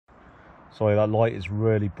Sorry, that light is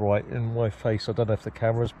really bright in my face. I don't know if the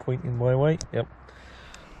camera's pointing my way. Yep.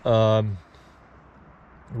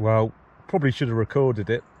 Well, probably should have recorded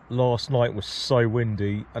it. Last night was so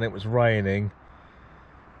windy and it was raining.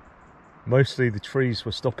 Mostly the trees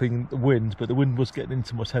were stopping the wind, but the wind was getting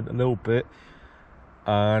into my tent a little bit.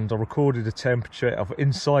 And I recorded the temperature of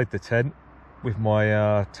inside the tent with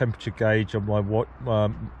my temperature gauge on my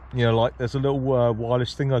you know, like there's a little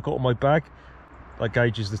wireless thing I got on my bag that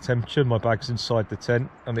gauges the temperature. My bag's inside the tent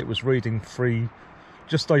and it was reading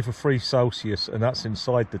just over 3 Celsius, and that's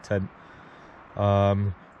inside the tent.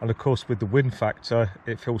 And of course with the wind factor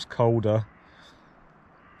it feels colder,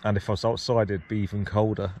 and if I was outside it'd be even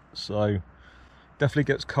colder. So definitely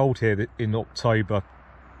gets cold here in October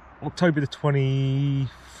the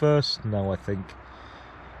 21st now, I think,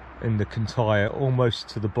 in the Kintyre, almost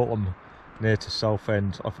to the bottom near to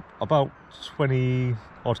Southend. About 20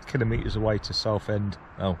 odd kilometres away to Southend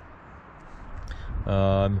now.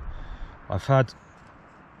 I've had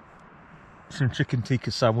some chicken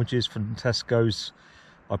tikka sandwiches from Tesco's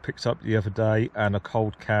I picked up the other day, and a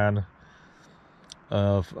cold can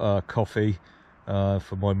of coffee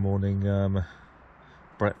for my morning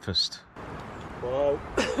breakfast. Well,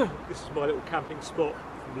 this is my little camping spot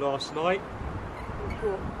from last night. I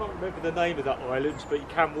can't remember the name of that island, but you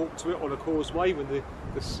can walk to it on a causeway when the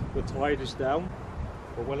tide is down.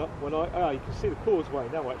 But when I you can see the causeway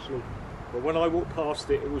now actually. But when I walked past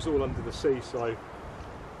it, it was all under the sea. So,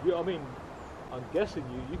 yeah, I mean, I'm guessing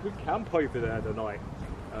you could camp over there tonight.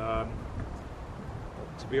 To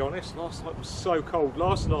be honest, last night was so cold.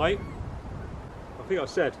 Last night, I think I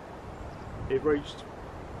said it reached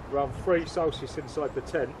around 3 Celsius inside the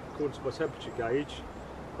tent, according to my temperature gauge.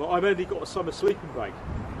 But I've only got a summer sleeping bag.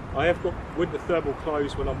 I have got winter thermal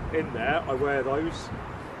clothes when I'm in there. I wear those,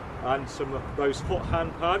 and some of those hot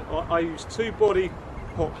hand pads. I use 2 body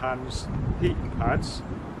hot hands heating pads,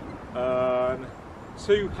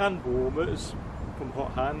 2 hand warmers from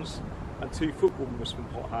Hot Hands, and 2 foot warmers from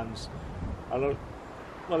Hot Hands. And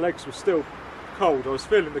my legs were still cold. I was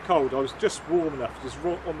feeling the cold. I was just warm enough, just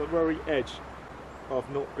right on the very edge of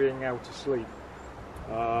not being able to sleep.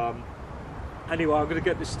 Anyway, I'm going to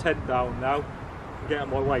get this tent down now and get out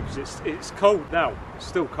of my way, because it's cold now. It's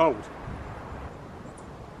still cold.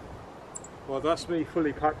 Well, that's me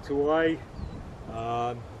fully packed away.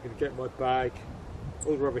 I'm going to get my bag,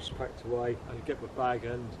 all the rubbish packed away, and get my bag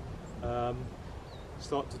and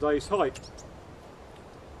start today's hike.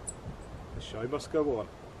 The show must go on.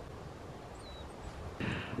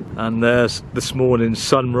 And there's this morning's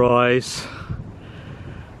sunrise,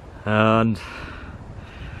 and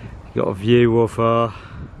you got a view of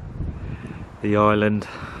the island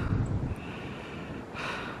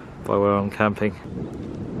by where I'm camping.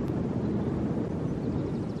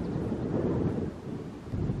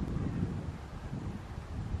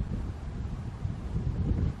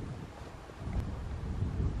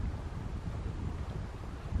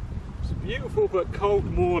 It's a beautiful but cold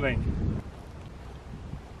morning.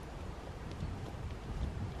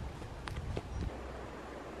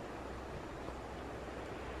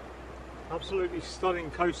 Absolutely stunning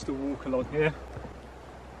coastal walk along here.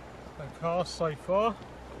 No cars so far.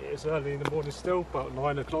 It is early in the morning still, about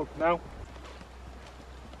 9 o'clock now.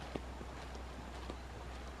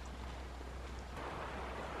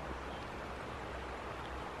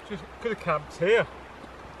 Just could have camped here.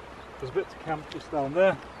 There's a bit to camp just down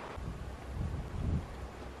there.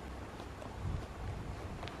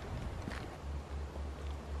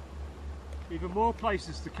 Even more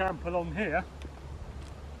places to camp along here.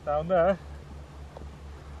 Down there,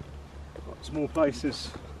 lots more places.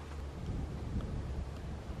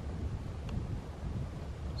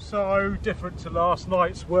 So different to last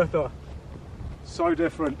night's weather. So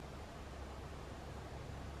different.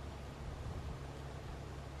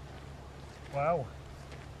 Wow,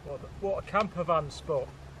 what a camper van spot.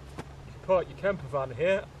 You can park your camper van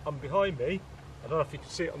here, and behind me, I don't know if you can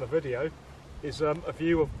see it on the video, is a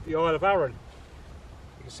view of the Isle of Arran.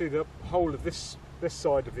 You can see the whole of this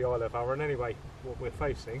side of the Isle of Arran anyway, what we're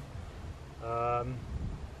facing.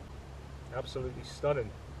 Absolutely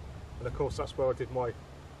stunning. And of course that's where I did my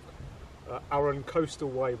Arran Coastal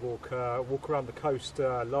Way walk around the coast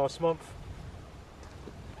last month.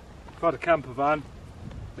 If I had a camper van,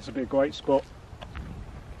 this would be a great spot.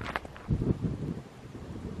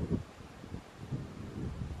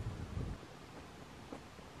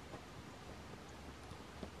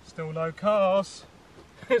 Still no cars.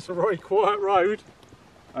 It's a very quiet road,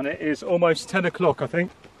 and it is almost 10 o'clock I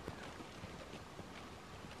think.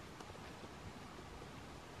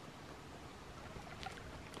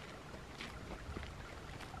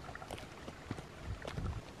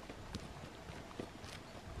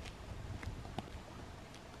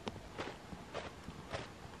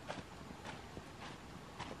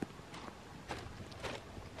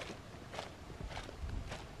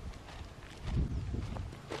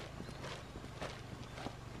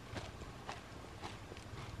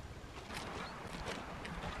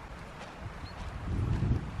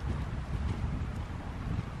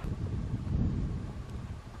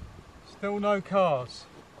 Still no cars.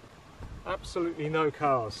 Absolutely no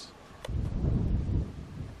cars.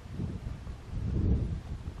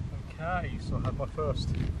 Okay, so I had my first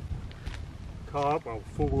car, well,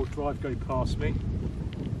 four-wheel drive go past me.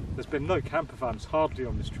 There's been no camper vans hardly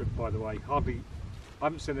on this trip, by the way. Hardly. I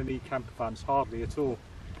haven't seen any camper vans hardly at all.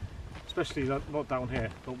 Especially not down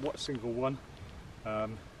here. Not what single one.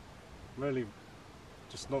 Really,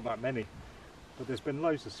 just not that many. But there's been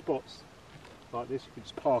loads of spots like this. You can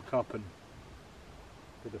just park up and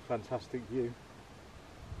with a fantastic view.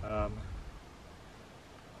 But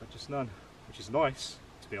just none, which is nice,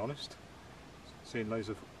 to be honest. Seeing loads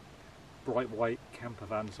of bright white camper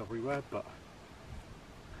vans everywhere, but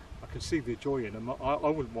I can see the joy in them. I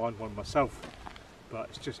wouldn't mind one myself, but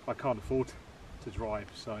it's just I can't afford to drive.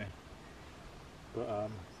 So, but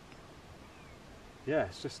yeah,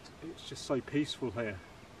 it's just so peaceful here.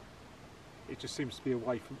 It just seems to be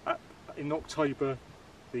away from. In October,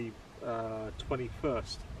 the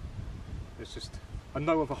 21st. It's just, and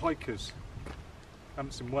no other hikers. I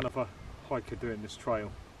haven't seen one other hiker doing this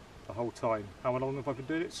trail the whole time. How long have I been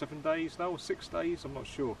doing it? 7 days now, or 6 days? I'm not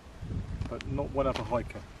sure. But not one other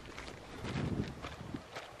hiker.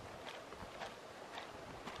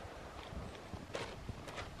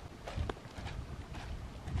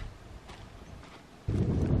 I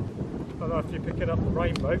don't know if you're picking up the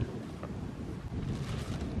rainbow.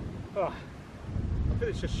 Ah, I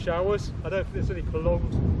think it's just showers. I don't think there's any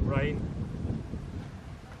prolonged rain.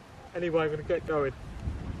 Anyway, I'm going to get going.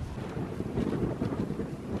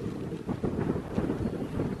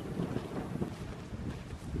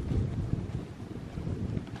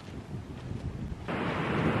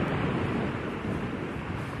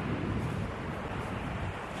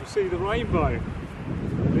 Did you see the rainbow?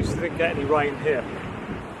 At least I didn't get any rain here.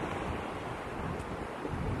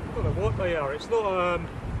 I don't know what they are. It's not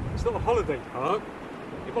a holiday park.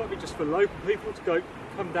 It might be just for local people to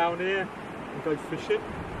come down here and go fishing.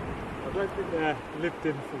 I don't think they're lived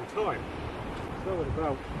in full time. There's no one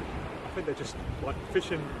about. I think they're just like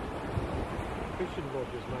fishing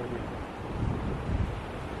lodges maybe.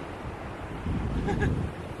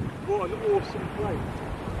 What an awesome place.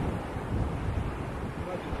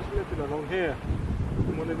 Imagine just living along here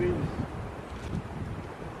in one of these.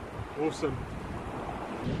 Awesome.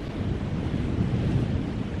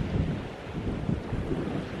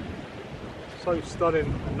 So stunning,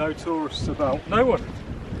 and no tourists about. No one.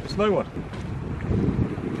 There's no one.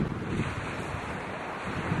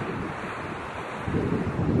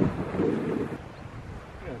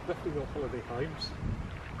 Yeah, definitely not holiday homes.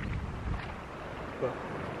 But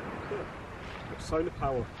yeah, got solar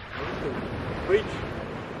power. Beach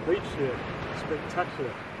here,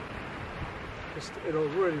 spectacular. Just in a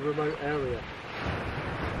really remote area.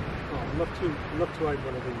 Oh, I'd love to own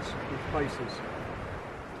one of these places.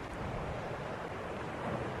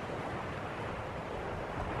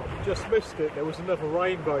 Just missed it. There was another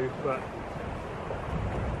rainbow, but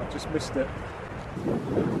I just missed it.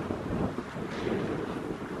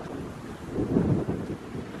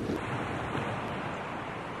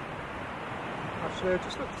 Actually, I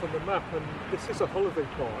just looked on the map, and this is a holiday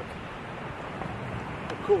park.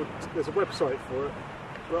 Of course, there's a website for it,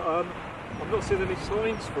 but I've not seen any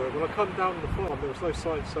signs for it. When I come down the farm, there was no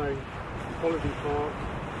sign saying holiday park.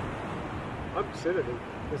 I haven't seen any.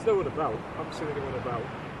 There's no one about. I haven't seen anyone about.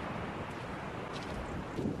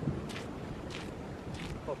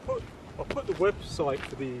 I'll put the website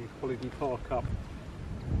for the holiday park up.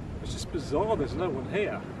 It's just bizarre there's no one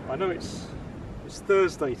here. I know it's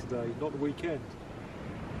Thursday today, not the weekend,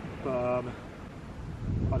 but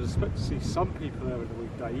I'd expect to see some people there in the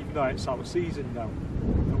weekday, even though it's out of season now,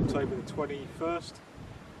 October the 21st.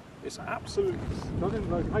 It's an absolutely stunning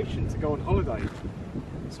location to go on holiday.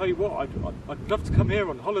 I'll tell you what, I'd love to come here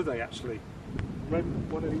on holiday actually, rent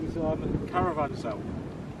one of these caravans out.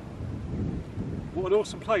 What an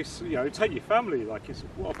awesome place, you know, take your family, like it's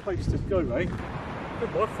what a place to go, eh? I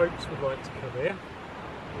think my folks would like to come here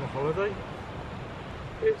on a holiday.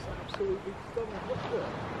 It's absolutely stunning, look at it.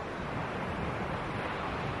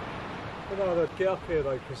 I don't know they'd get up here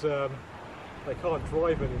though, because they can't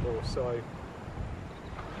drive anymore, so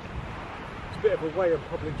it's a bit of a way on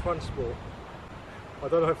public transport. I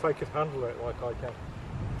don't know if they could handle it like I can.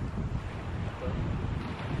 But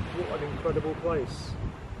what an incredible place.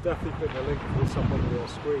 Definitely putting a link to this up on your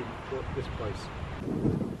screen for this place.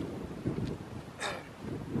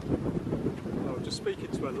 I was just speaking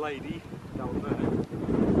to a lady down there,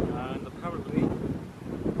 and apparently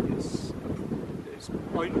it's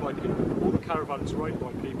owned by people. All the caravans are owned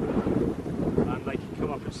by people, and they can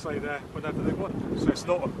come up and stay there whenever they want. So it's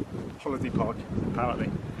not a holiday park, apparently.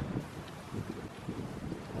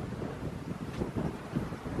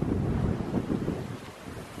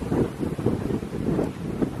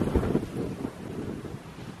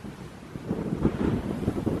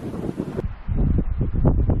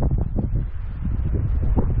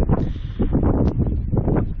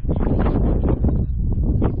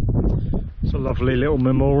 lovely little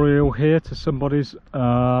memorial here to somebody's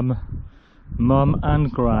mum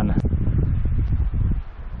and gran.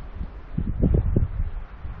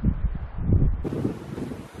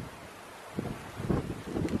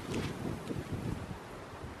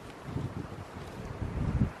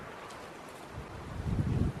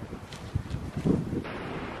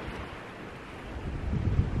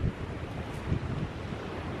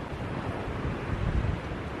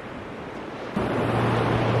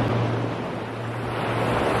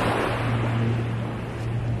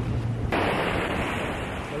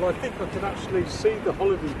 I think I can actually see the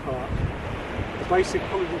holiday park, the basic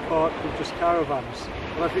holiday park with just caravans.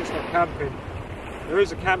 I don't think it's not camping. There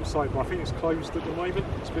is a campsite, but I think it's closed at the moment.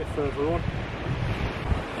 It's a bit further on.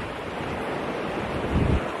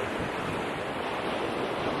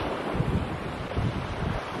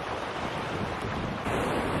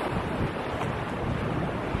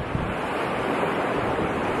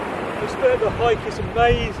 This bit of the hike is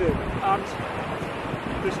amazing, and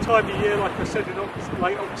this time of year, like I said, in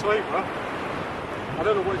late October, I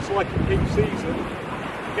don't know what it's like in peak season.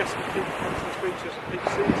 I guess the peak Pennyseorach Beach is peak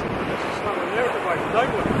season, but there's just no one there at the moment, no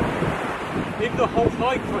one. Even the whole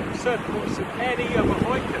hike, like I said, I've not seen any other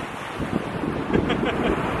hiking.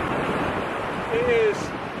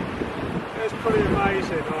 It's pretty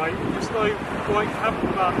amazing, right? There's no white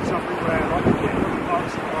campgrounds everywhere, like you get in other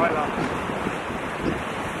parts of the island.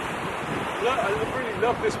 I really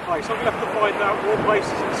love this place. I'm going to have to find out more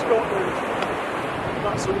places in Scotland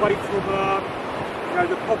that's away from you know,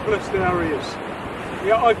 the populous areas.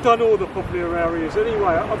 Yeah, I've done all the popular areas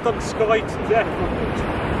anyway. I've done Skye to death.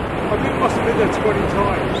 I think I must have been there 20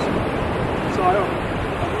 times. So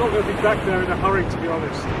I'm not going to be back there in a hurry, to be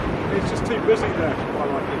honest. It's just too busy there. I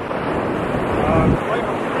like it. I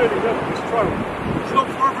really love this trail. It's not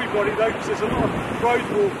for everybody though, because there's a lot of road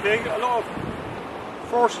walking, a lot of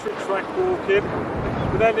forestry track walking,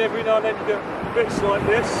 but then every now and then you get bits like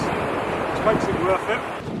this, which makes it worth it.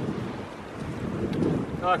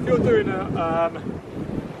 Now if you're doing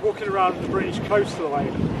walking around the British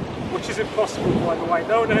coastline, which is impossible by the way,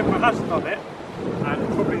 no one ever has done it, and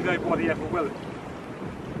probably nobody ever will.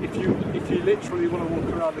 If you literally want to walk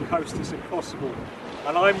around the coast, it's impossible.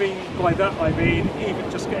 And I mean by that I mean even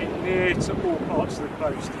just getting near to all parts of the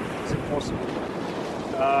coast is impossible.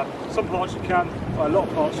 Some parts you can, a lot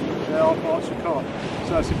of parts there are parts you can't.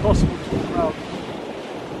 So it's impossible to walk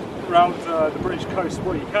around the British coast.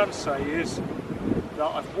 What you can say is that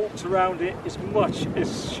I've walked around it as much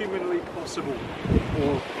as humanly possible,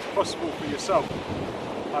 or as possible for yourself.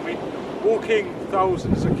 I mean, walking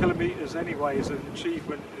thousands of kilometres anyway is an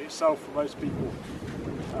achievement in itself for most people.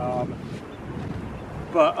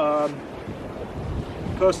 But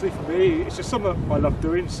personally for me, it's just something I love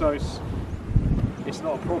doing, so it's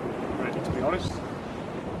not a problem really, to be honest.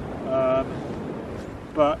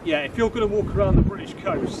 But yeah, if you're going to walk around the British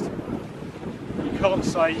coast, you can't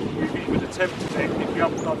say you've even attempted it if you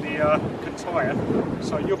haven't done the Kintyre.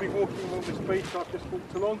 So you'll be walking along this beach I've just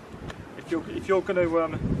walked along. If you're going to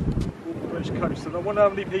walk the British coast, and I wonder how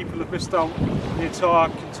many people have missed out the entire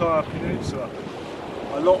Kintyre peninsula.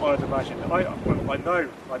 A lot, I'd imagine. I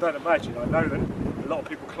don't imagine, I know that a lot of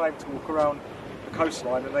people claim to walk around the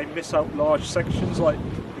coastline and they miss out large sections like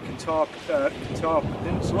the Kintyre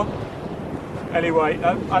peninsula. Anyway,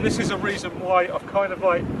 and this is a reason why I've kind of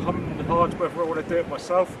like hummed and hard whether I want to do it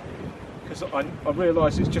myself, because I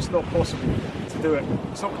realise it's just not possible to do it.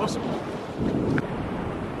 It's not possible.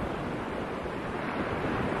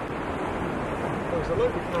 There's a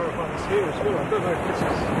load of caravans here as well. I don't know if this is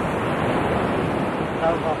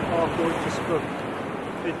caravan park or just for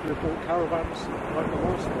people who bought caravans like the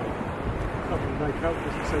last one. I don't really make out,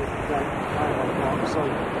 doesn't say caravan park, so I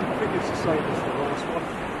think it's the same as the last one.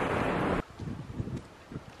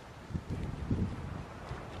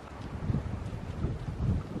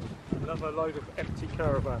 Another load of empty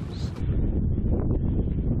caravans.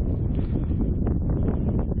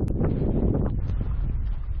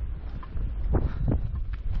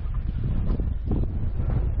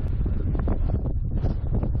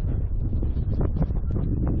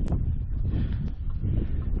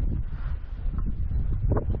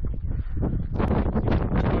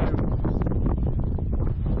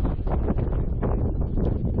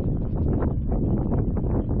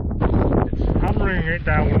 It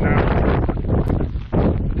down now.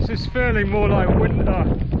 This is feeling more like winter.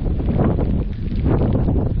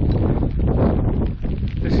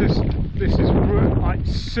 This is like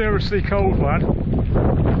seriously cold, man.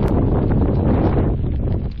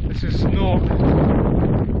 This is not.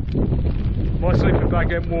 My sleeping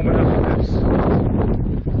bag ain't warm enough for this. I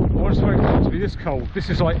wasn't expecting it to be this cold. This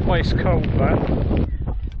is like ice cold, man.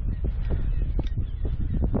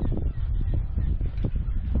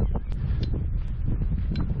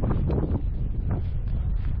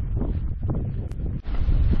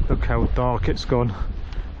 how dark it's gone.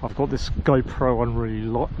 I've got this GoPro on really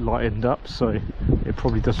lightened up, so it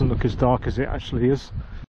probably doesn't look as dark as it actually is.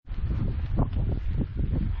 Oh,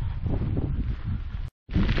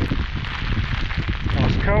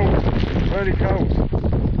 it's cold, really cold.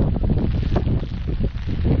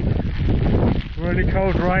 Really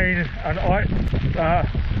cold rain and ice, I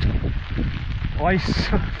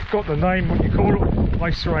forgot the name, what you call it,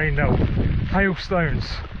 ice rain now, hailstones.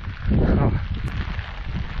 Oh,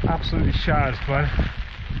 absolutely shattered, man.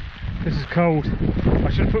 This is cold. I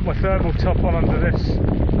should have put my thermal top on under this.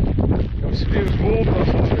 It was warm not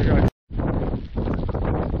so long ago.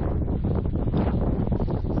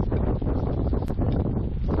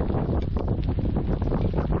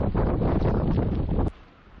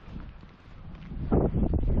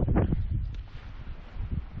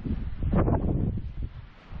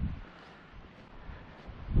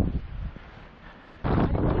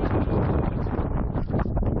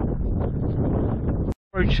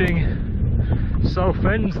 Approaching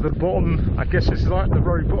Southend, the bottom, I guess it's like the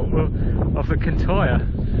very bottom of the Kintyre,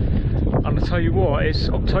 and I'll tell you what, it's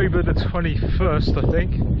October the 21st I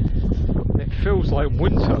think. It feels like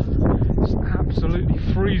winter. It's absolutely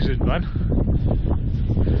freezing, man.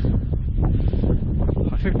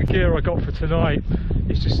 I think the gear I got for tonight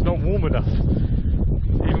is just not warm enough.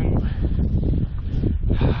 Even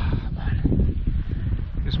man,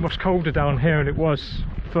 it's much colder down here than it was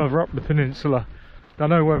further up the peninsula. I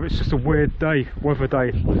don't know whether it's just a weird day, weather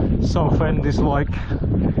day. Southend is like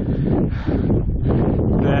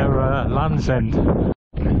their Land's End.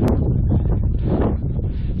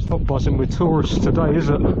 It's not buzzing with tourists today, is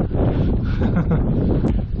it?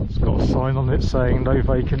 It's got a sign on it saying no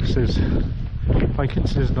vacancies.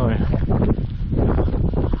 Vacancies, no.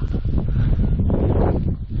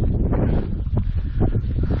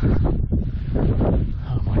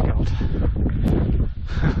 Oh my god.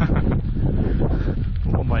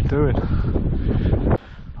 What am I doing?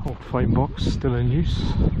 Old phone box still in use.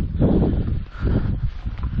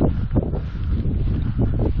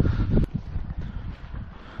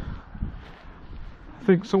 I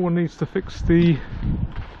think someone needs to fix the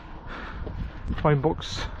phone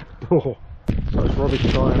box door. So it's rubbish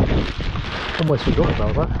time. Almost forgot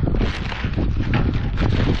about that.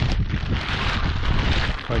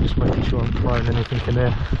 I'm just making sure I'm throwing anything in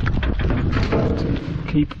there to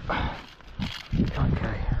keep.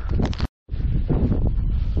 Okay.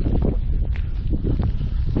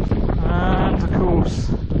 And of course,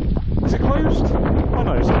 is it closed? Oh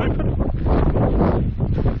no, it's open.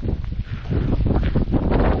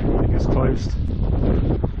 I think it's closed.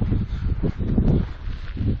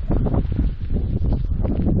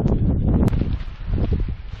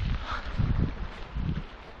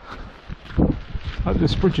 Hope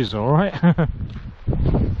this bridge is alright.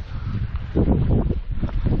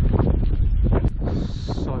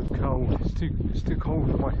 It's too cold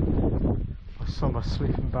for my summer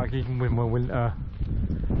sleeping bag, even with my winter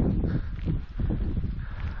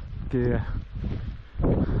gear.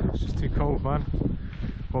 It's just too cold, man.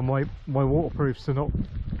 Well, my waterproofs are not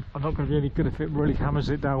going to be any good if it really hammers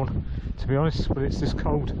it down, to be honest. But it's this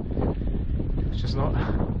cold. It's just not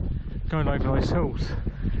going over those hills.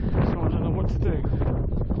 So I don't know what to do.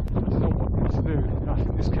 I don't know what to do. I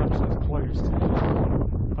think this campsite's closed.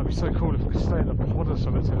 It'd be so cool if we could stay in a pod or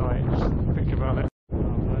something tonight. Just think about it. Oh,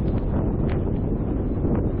 man.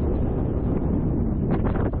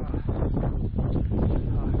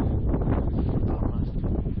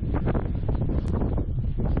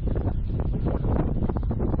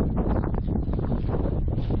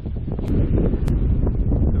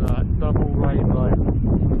 Look at that double rainbow.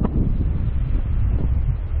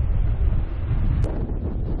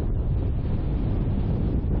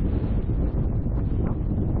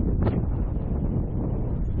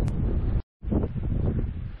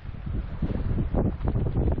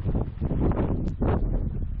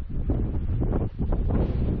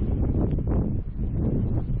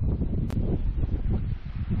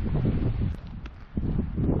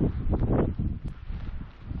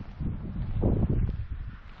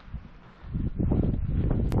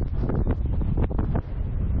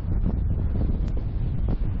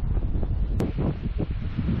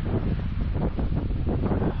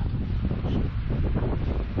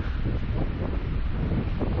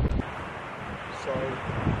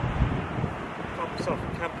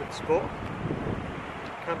 Spot.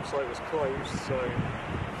 Campsite was closed, so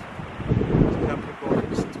the camping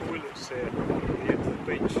box toilets here at the end of the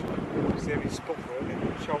beach. It's the only spot really,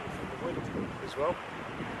 shelter from the wind as well,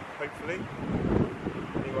 hopefully.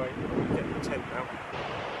 Anyway, I'm getting the tent now.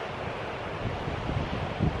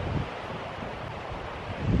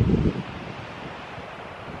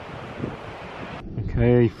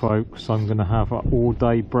 tea, folks. I'm going to have an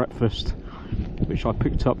all-day breakfast, which I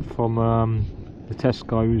picked up from the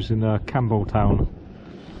Tesco's in Campbeltown.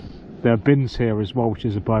 There are bins here as well, which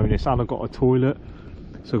is a bonus, and I've got a toilet,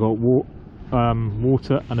 so I've got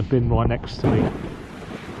water and a bin right next to me.